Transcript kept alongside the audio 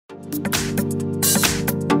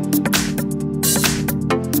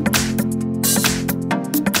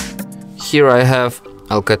Here I have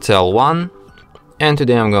ALCATEL1, and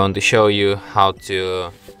today I'm going to show you how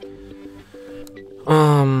to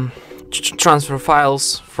transfer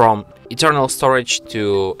files from internal storage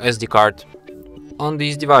to SD card on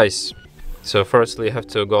this device. So firstly you have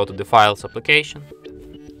to go to the Files application.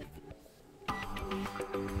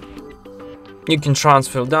 You can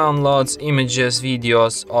transfer downloads, images,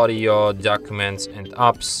 videos, audio, documents and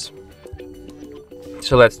apps.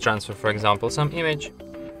 So let's transfer, for example, some image.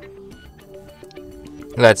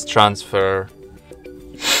 Let's transfer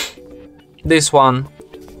this one.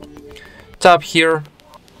 Tap here,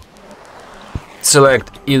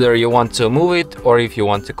 select either you want to move it or if you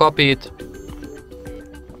want to copy it.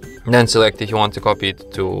 Then select if you want to copy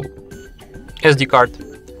it to SD card.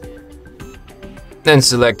 Then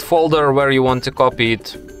select folder where you want to copy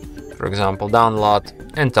it, for example download,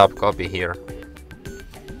 and tap copy here.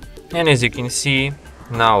 And as you can see,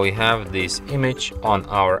 now we have this image on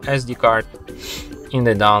our SD card in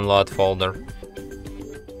the download folder.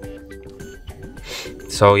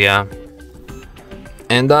 So yeah,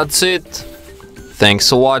 and that's it. Thanks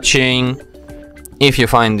for watching. If you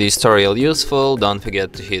find this tutorial useful, don't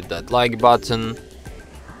forget to hit that like button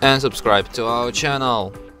and subscribe to our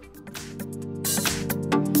channel.